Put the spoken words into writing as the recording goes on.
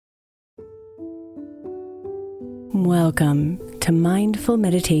Welcome to Mindful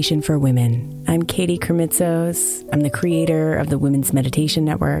Meditation for Women. I'm Katie Kermitzos. I'm the creator of the Women's Meditation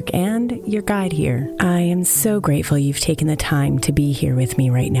Network and your guide here. I am so grateful you've taken the time to be here with me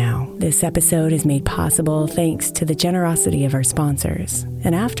right now. This episode is made possible thanks to the generosity of our sponsors.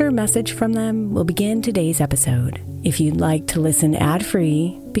 And after a message from them, we'll begin today's episode. If you'd like to listen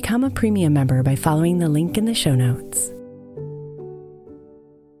ad-free, become a premium member by following the link in the show notes.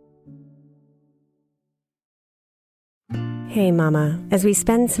 Hey Mama, as we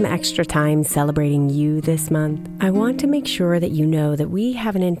spend some extra time celebrating you this month, I want to make sure that you know that we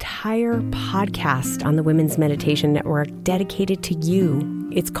have an entire podcast on the Women's Meditation Network dedicated to you.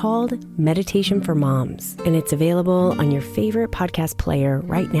 It's called Meditation for Moms, and it's available on your favorite podcast player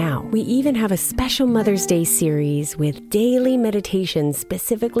right now. We even have a special Mother's Day series with daily meditations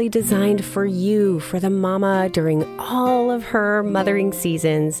specifically designed for you, for the mama during all of her mothering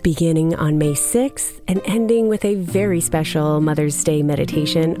seasons, beginning on May 6th and ending with a very special Mother's Day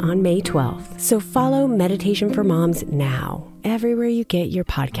meditation on May 12th. So follow Meditation for Moms now, everywhere you get your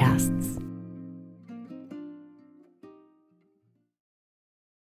podcasts.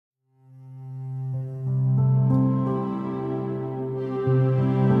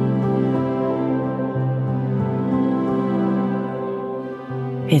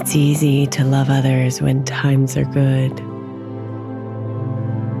 It's easy to love others when times are good,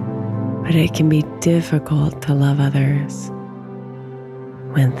 but it can be difficult to love others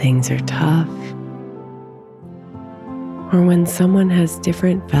when things are tough or when someone has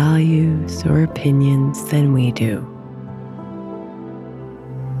different values or opinions than we do.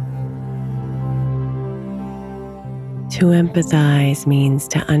 To empathize means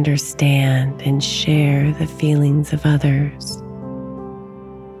to understand and share the feelings of others.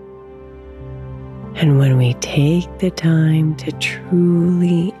 And when we take the time to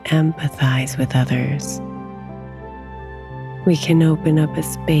truly empathize with others, we can open up a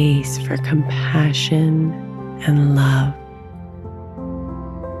space for compassion and love,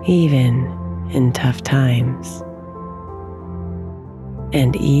 even in tough times,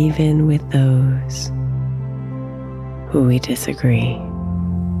 and even with those who we disagree.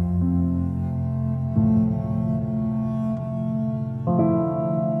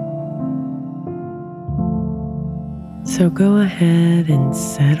 So go ahead and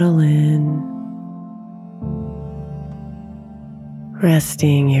settle in,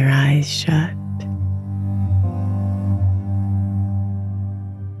 resting your eyes shut.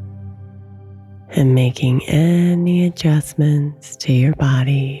 And making any adjustments to your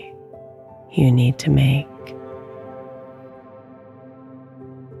body you need to make.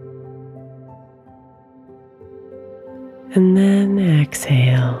 And then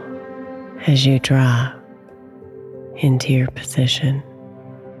exhale as you drop into your position.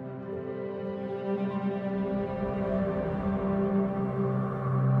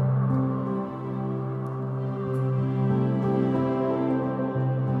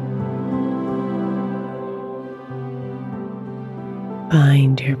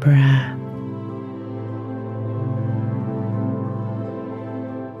 Find your breath.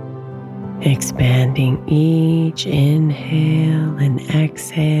 Expanding each inhale and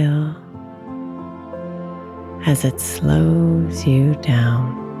exhale as it slows you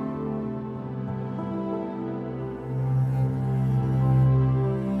down.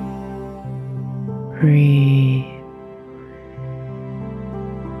 Breathe.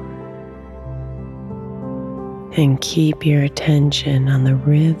 And keep your attention on the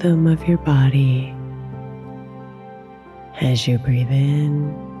rhythm of your body as you breathe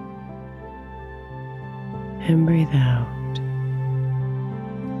in and breathe out.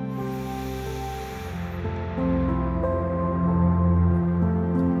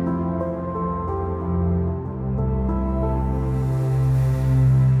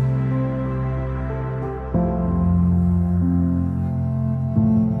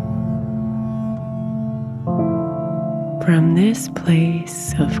 From this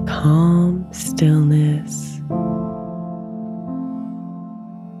place of calm stillness,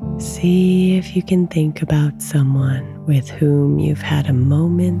 see if you can think about someone with whom you've had a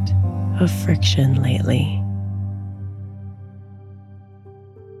moment of friction lately.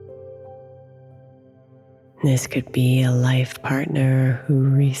 This could be a life partner who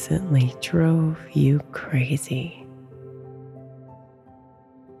recently drove you crazy.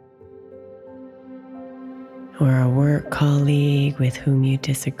 Or a work colleague with whom you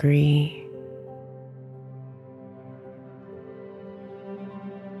disagree.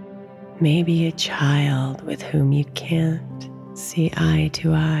 Maybe a child with whom you can't see eye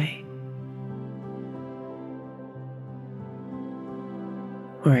to eye.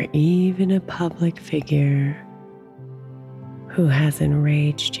 Or even a public figure who has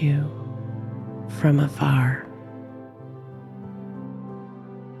enraged you from afar.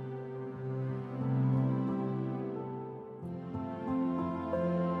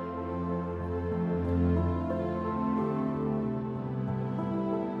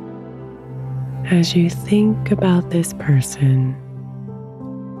 As you think about this person,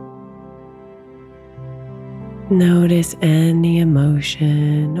 notice any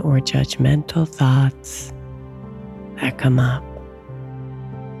emotion or judgmental thoughts that come up.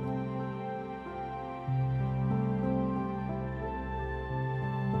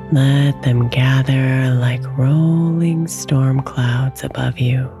 Let them gather like rolling storm clouds above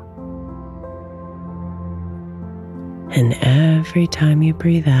you. And every time you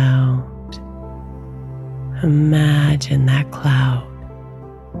breathe out, imagine that cloud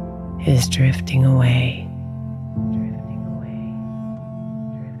is drifting away,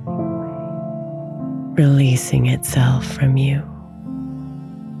 releasing itself from you.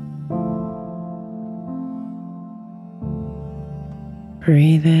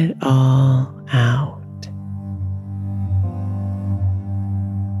 Breathe it all out.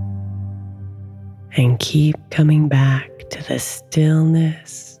 And keep coming back to the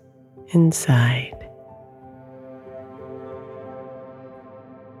stillness inside.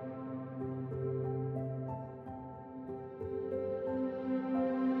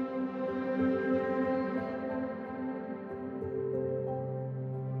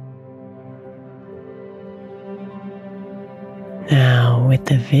 Now, with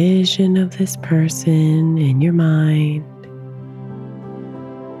the vision of this person in your mind,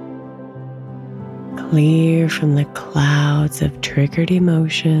 clear from the clouds of triggered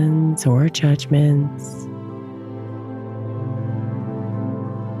emotions or judgments,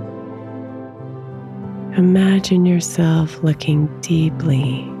 imagine yourself looking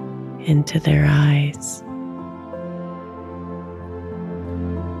deeply into their eyes.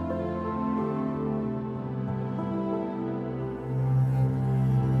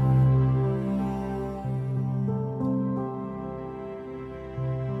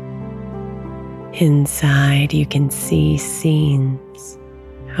 Inside, you can see scenes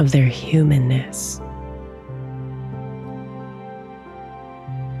of their humanness.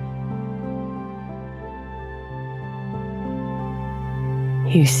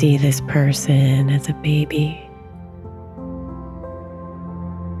 You see this person as a baby,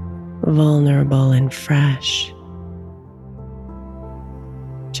 vulnerable and fresh,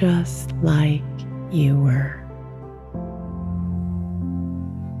 just like you were.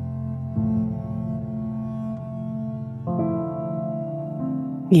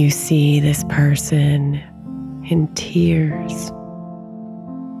 You see this person in tears,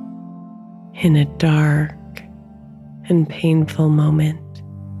 in a dark and painful moment,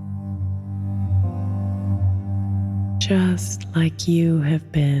 just like you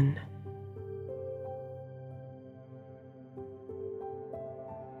have been.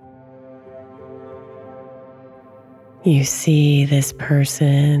 You see this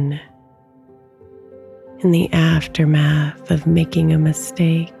person in the aftermath of making a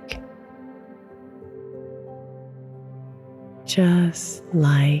mistake, just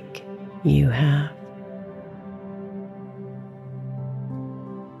like you have.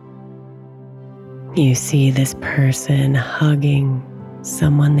 You see this person hugging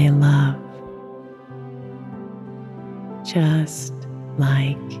someone they love, just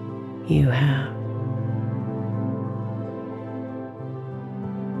like you have.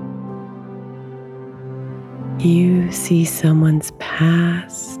 You see someone's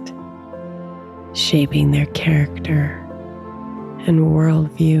past shaping their character and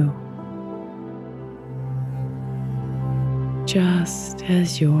worldview, just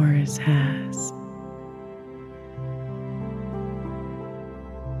as yours has.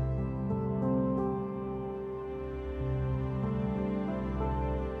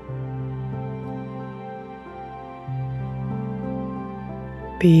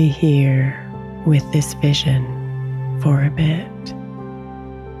 Be here with this vision for a bit.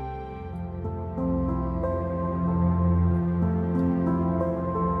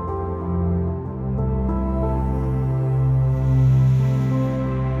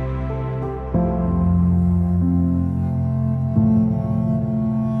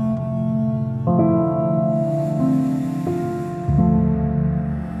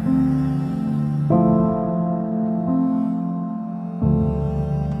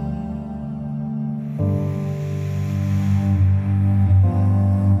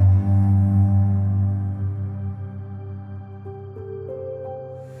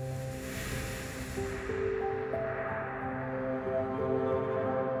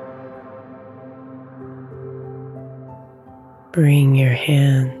 Bring your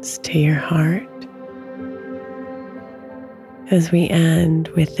hands to your heart as we end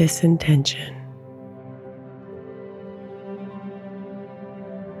with this intention.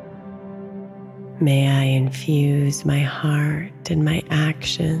 May I infuse my heart and my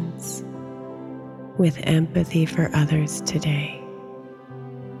actions with empathy for others today,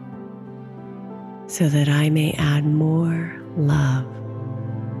 so that I may add more love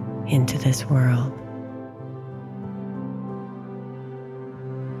into this world.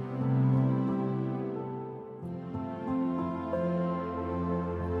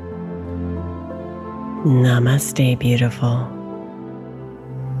 Namaste, beautiful.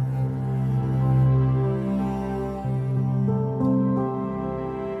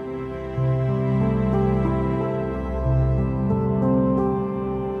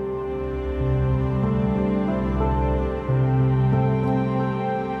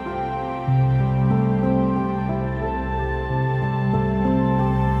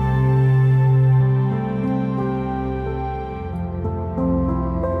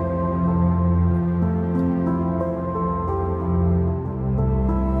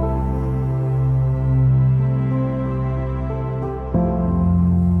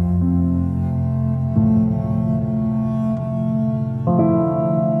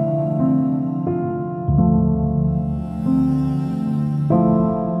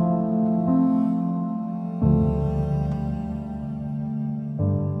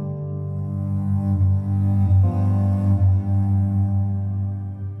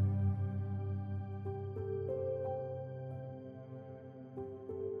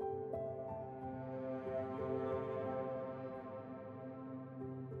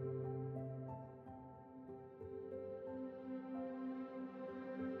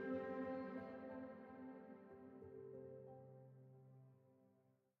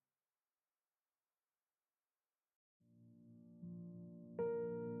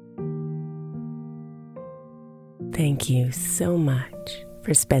 Thank you so much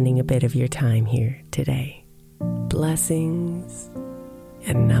for spending a bit of your time here today. Blessings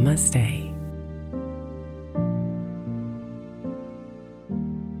and namaste.